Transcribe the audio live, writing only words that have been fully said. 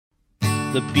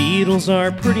The Beatles are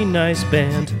a pretty nice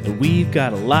band, and we've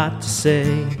got a lot to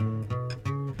say.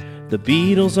 The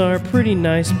Beatles are a pretty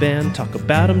nice band, talk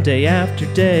about them day after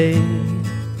day.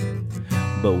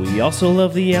 But we also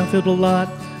love the outfield a lot,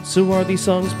 so are these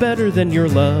songs better than your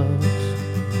love?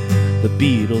 The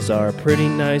Beatles are a pretty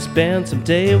nice band,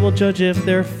 someday we'll judge if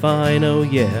they're fine, oh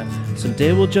yeah,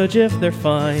 someday we'll judge if they're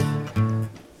fine.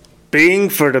 Being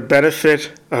for the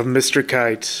benefit of Mr.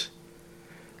 Kite.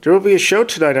 There will be a show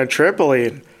tonight on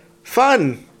Trampoline.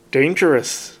 Fun,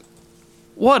 dangerous.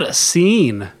 What a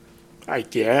scene. I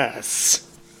guess.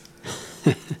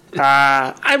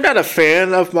 I'm not a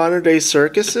fan of modern day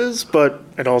circuses, but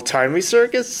an old-timey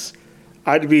circus?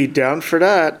 I'd be down for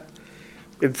that.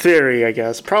 In theory, I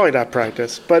guess. Probably not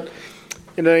practice. But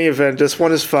in any event, this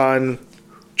one is fun.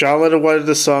 John Lennon wanted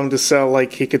the song to sound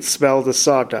like he could smell the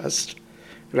sawdust.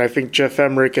 And I think Jeff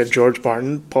Emmerich and George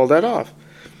Martin pulled that off.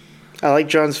 I like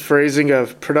John's phrasing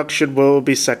of production will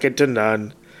be second to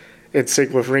none, in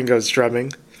sync with Ringo's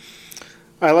drumming.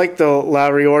 I like the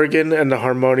Lowry organ and the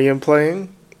harmonium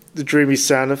playing, the dreamy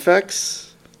sound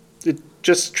effects. It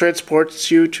just transports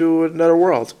you to another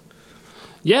world.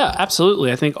 Yeah,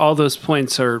 absolutely. I think all those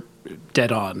points are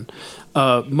dead on.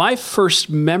 My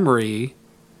first memory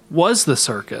was the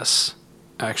circus,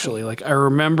 actually. Like, I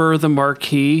remember the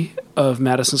marquee of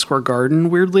Madison Square Garden,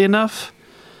 weirdly enough.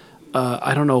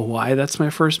 I don't know why that's my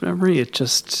first memory. It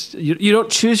just, you don't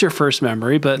choose your first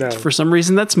memory, but for some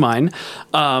reason that's mine.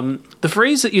 The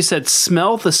phrase that you said,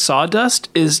 smell the sawdust,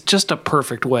 is just a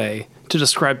perfect way to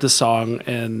describe the song.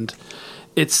 And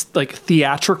it's like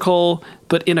theatrical,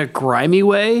 but in a grimy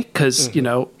way, because,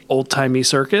 old-timey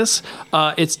circus.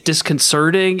 It's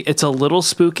disconcerting. It's a little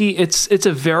spooky. It's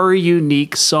a very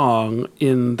unique song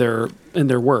in their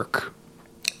work.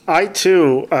 I,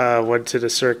 too, went to the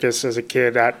circus as a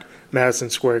kid at Madison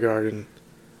Square Garden.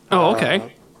 Oh,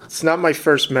 okay. It's not my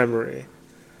first memory.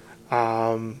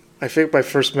 I think my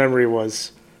first memory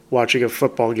was watching a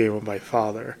football game with my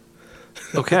father.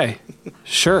 Okay,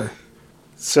 sure.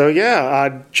 So yeah,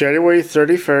 on January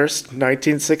 31st,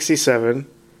 1967,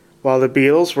 while the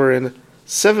Beatles were in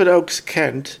Seven Oaks,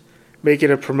 Kent,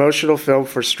 making a promotional film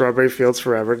for Strawberry Fields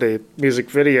Forever, the music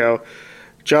video,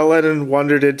 John Lennon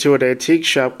wandered into an antique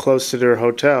shop close to their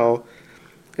hotel.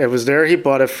 It was there he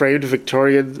bought a framed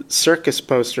Victorian circus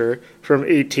poster from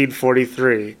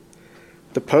 1843.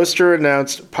 The poster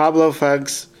announced Pablo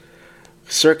Fang's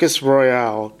Circus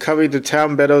Royale coming to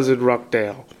Town Meadows in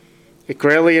Rockdale. It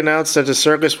grandly announced that the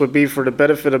circus would be for the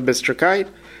benefit of Mr. Kite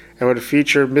and would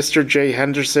feature Mr. J.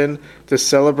 Henderson, the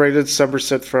celebrated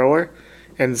Somerset thrower,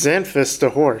 and Xanthus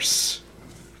the horse.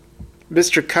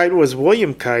 Mr. Kite was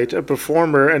William Kite, a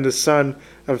performer and the son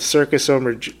of circus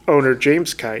owner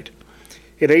James Kite.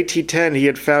 In 1810, he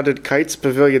had founded Kite's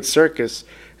Pavilion Circus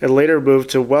and later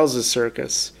moved to Wells's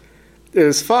Circus. It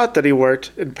is thought that he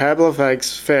worked in Pablo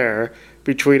Fang's fair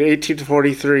between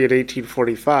 1843 and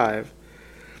 1845.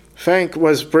 Fank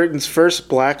was Britain's first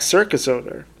black circus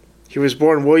owner. He was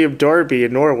born William Darby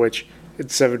in Norwich in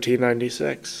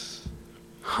 1796.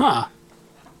 Huh.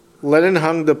 Lennon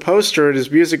hung the poster in his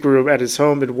music room at his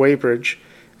home in Weybridge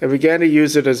and began to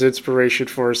use it as inspiration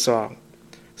for a song.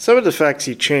 Some of the facts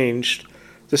he changed.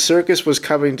 The circus was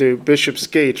coming to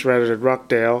Bishopsgate rather than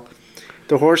Rockdale.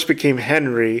 The horse became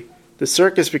Henry. The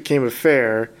circus became a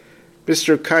fair.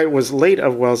 Mr. Kite was late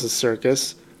of Wells's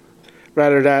circus,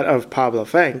 rather that of Pablo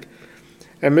Fang.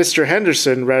 And Mr.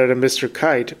 Henderson, rather than Mr.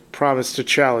 Kite, promised to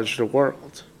challenge the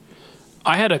world.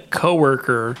 I had a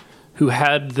coworker who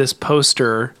had this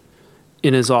poster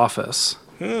in his office.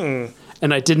 And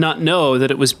I did not know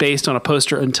that it was based on a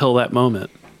poster until that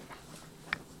moment.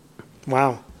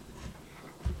 Wow.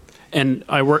 And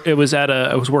I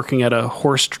was working at a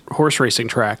horse racing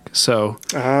track, so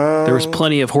there was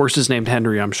plenty of horses named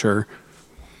Henry, I'm sure.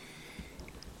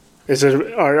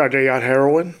 Are they on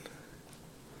heroin?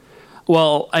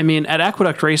 Well, I mean, at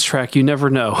Aqueduct Racetrack, you never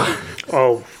know.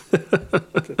 Oh,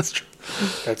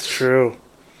 that's true.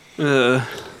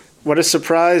 What a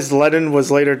surprise! Lennon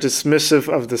was later dismissive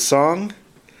of the song.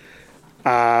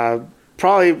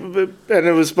 Probably, and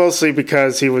it was mostly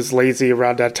because he was lazy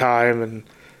around that time, and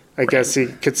I guess he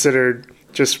considered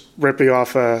just ripping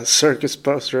off a circus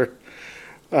poster.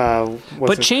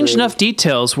 But change enough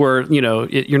details where,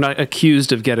 you're not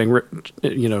accused of getting,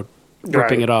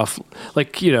 ripping it off.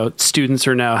 Like, students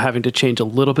are now having to change a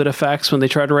little bit of facts when they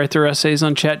try to write their essays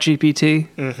on ChatGPT.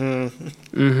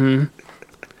 Mm-hmm.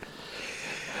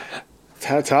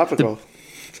 Topical.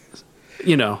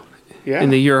 In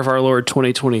the year of our Lord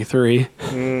 2023.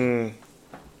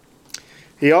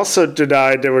 He also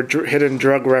denied there were hidden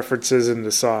drug references in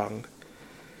the song.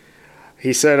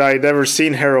 He said, "I'd never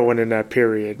seen heroin in that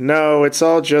period. No, it's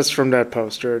all just from that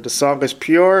poster. The song is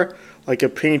pure like a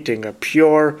painting, a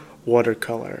pure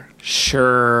watercolor."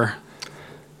 Sure.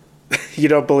 You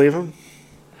don't believe him?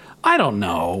 I don't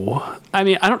know. I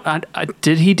mean,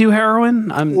 did he do heroin?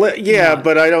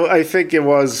 But I think it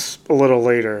was a little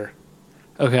later.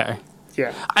 Okay.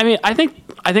 Yeah. I mean, I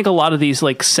think a lot of these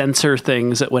like censor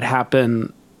things that would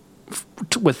happen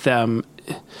with them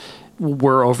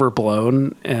were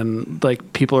overblown, and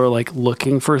like people are like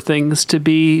looking for things to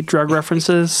be drug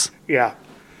references. Yeah.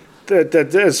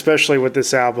 Especially with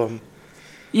this album.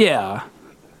 Yeah.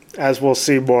 As we'll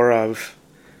see more of.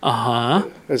 Uh-huh.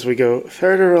 As we go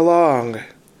further along. I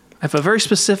have a very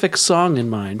specific song in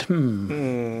mind.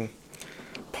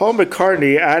 Paul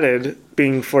McCartney added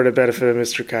Being for the Benefit of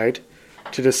Mr. Kite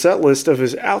to the set list of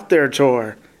his Out There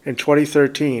tour in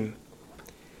 2013.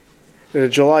 In a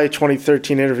July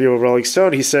 2013 interview with Rolling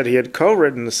Stone, he said he had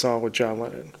co-written the song with John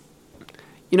Lennon.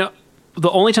 You know, the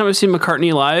only time I've seen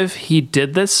McCartney live, he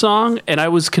did this song, and I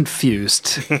was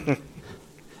confused.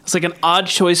 It's like an odd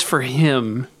choice for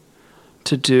him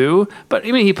to do, but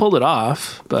I mean, he pulled it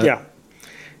off. But yeah,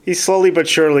 he's slowly but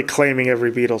surely claiming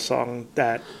every Beatles song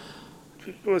that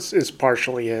is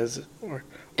partially his, or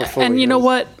fully and you his. know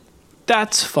what?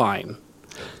 That's fine.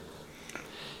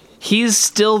 He's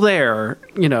still there,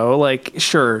 you know. Like,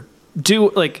 sure,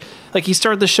 do like he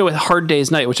started the show with "Hard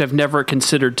Day's Night," which I've never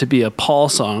considered to be a Paul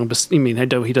song. But I mean, I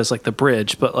know he does like the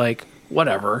bridge, but like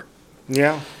whatever.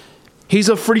 Yeah, he's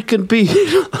a freaking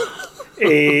Beatle.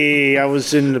 Hey, I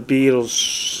was in the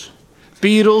Beatles.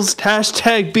 Beatles,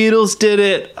 hashtag Beatles did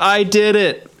it. I did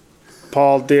it.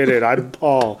 Paul did it. I'm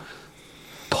Paul.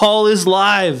 Paul is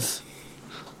live.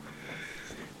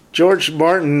 George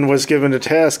Martin was given the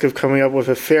task of coming up with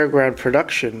a fairground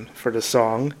production for the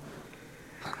song.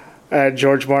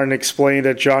 George Martin explained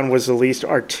that John was the least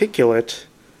articulate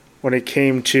when it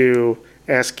came to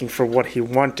asking for what he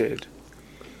wanted.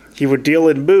 He would deal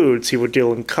in moods, he would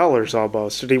deal in colors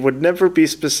almost, and he would never be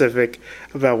specific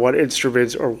about what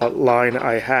instruments or what line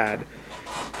I had.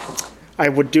 I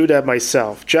would do that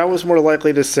myself. John was more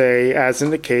likely to say, as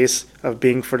in the case of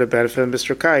Being for the Benefit of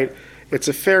Mr. Kite, it's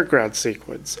a fairground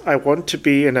sequence. I want to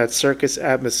be in that circus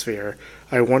atmosphere.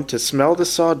 I want to smell the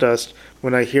sawdust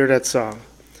when I hear that song.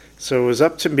 So it was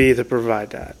up to me to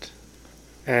provide that.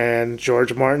 And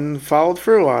George Martin followed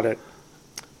through on it.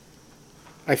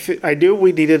 I knew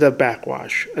we needed a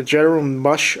backwash, a general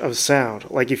mush of sound,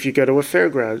 like if you go to a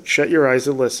fairground, shut your eyes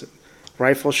and listen.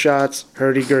 Rifle shots,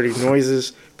 hurdy-gurdy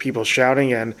noises, people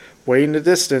shouting, and, way in the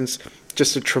distance,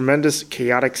 just a tremendous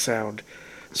chaotic sound.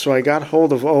 So I got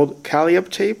hold of old Calliope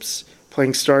tapes,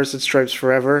 playing Stars and Stripes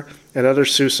Forever, and other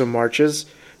Sousa marches,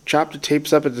 chopped the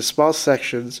tapes up into small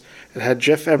sections, and had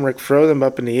Jeff Emmerich throw them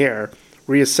up in the air,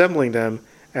 reassembling them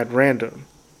at random.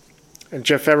 And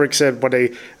Jeff Emmerich said when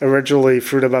they originally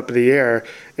threw them up in the air,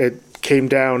 it came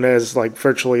down as like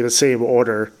virtually the same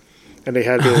order, and they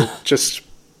had to just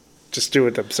do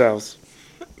it themselves.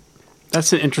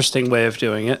 That's an interesting way of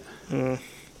doing it.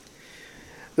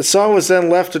 The song was then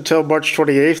left until March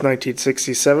 28,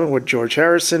 1967, when George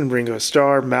Harrison, Ringo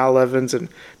Starr, Mal Evans, and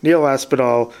Neil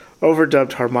Aspinall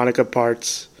overdubbed harmonica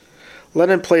parts.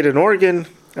 Lennon played an organ,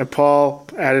 and Paul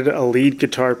added a lead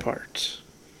guitar part.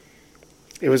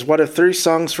 It was one of 3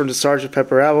 songs from the Sgt.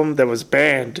 Pepper album that was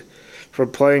banned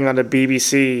from playing on the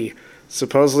BBC,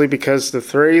 supposedly because the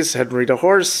phrase "Henry the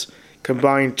Horse"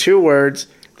 combined 2 words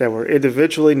that were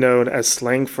individually known as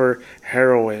slang for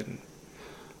heroin.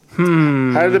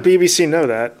 How did the BBC know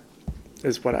that?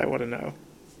 Is what I want to know.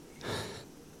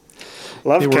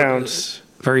 Love counts.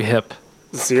 Very hip.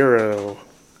 0.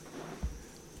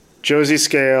 Josie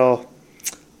Scale.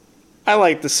 I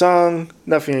like the song.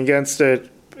 Nothing against it.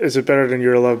 Is it better than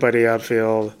Your Love by the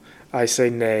Outfield? I say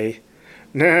nay.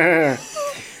 Nah.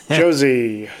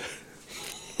 Josie.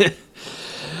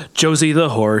 Josie the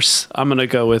Horse. I'm going to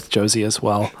go with Josie as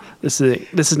well. This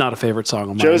is not a favorite song of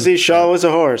mine. Josie Shaw was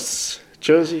a horse.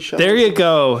 Josie Shaw. There you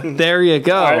go. There you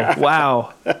go.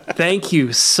 Wow. Thank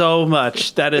you so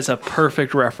much. That is a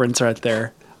perfect reference right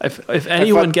there. If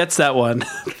anyone gets that one,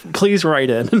 please write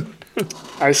in.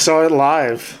 I saw it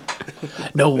live.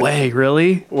 No way.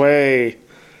 Really? Way.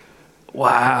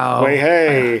 Wow. Way,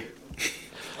 hey.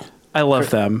 I love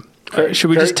them. Should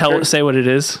we just say what it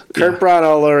is? Kurt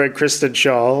Braunohler and Kristen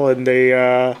Shaw, and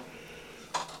they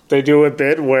do a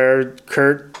bit where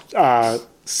Kurt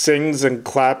sings and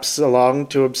claps along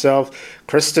to himself.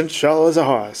 Kristen Shaw is a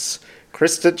horse.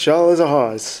 Kristen Shaw is a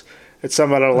horse. It's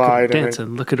some other line. Dance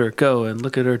and look at her go and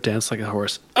look at her dance like a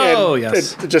horse. Oh,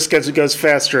 yes. It just goes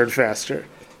faster and faster.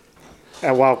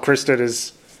 And while Kristen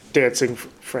is dancing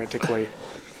frantically.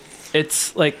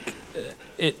 It's like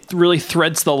it really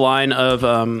threads the line of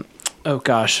oh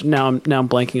gosh, now I'm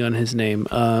blanking on his name.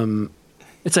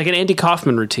 It's like an Andy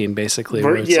Kaufman routine, basically.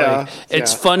 Where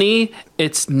it's funny,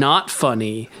 it's not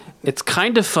funny, it's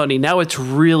kind of funny. Now it's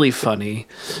really funny.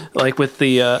 Like with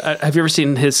the, have you ever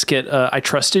seen his skit, I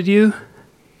Trusted You?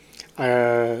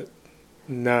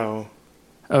 No.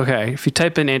 Okay, if you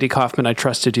type in Andy Kaufman, I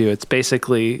Trusted You, it's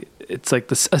basically, it's like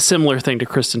a similar thing to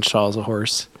Kristen Schall's A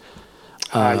Horse.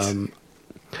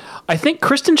 I think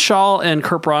Kristen Schaal and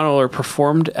Kurt Braunohler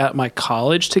performed at my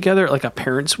college together at like a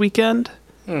parents' weekend.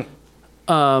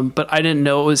 But I didn't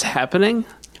know it was happening.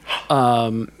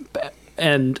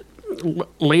 And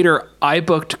later I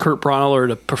booked Kurt Braunohler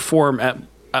to perform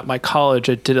at my college.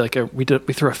 I did we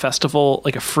threw a festival,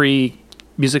 like a free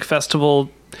music festival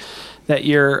that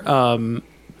year,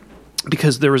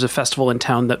 because there was a festival in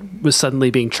town that was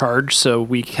suddenly being charged. So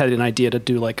we had an idea to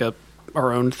do like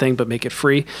our own thing, but make it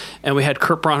free. And we had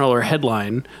Kurt Braunohler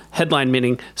headline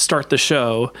meaning start the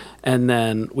show. And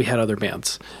then we had other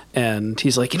bands. And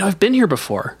he's like, I've been here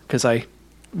before. Cause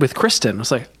with Kristen, I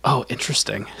was like, oh,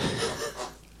 interesting.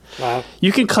 Wow.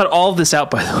 You can cut all of this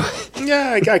out, by the way.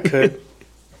 Yeah, I could.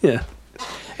 Yeah.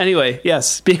 Anyway,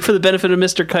 yes. Being for the benefit of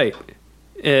Mr. Kite.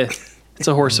 It's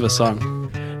a horse of a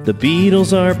song. The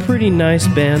Beatles are a pretty nice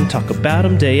band. Talk about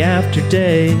them day after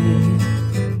day.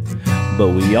 But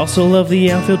we also love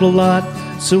the outfield a lot.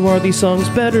 So are these songs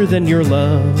better than your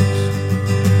love?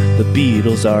 The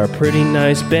Beatles are a pretty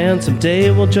nice band. Someday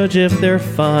we'll judge if they're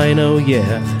fine. Oh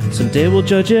yeah, someday we'll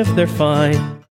judge if they're fine.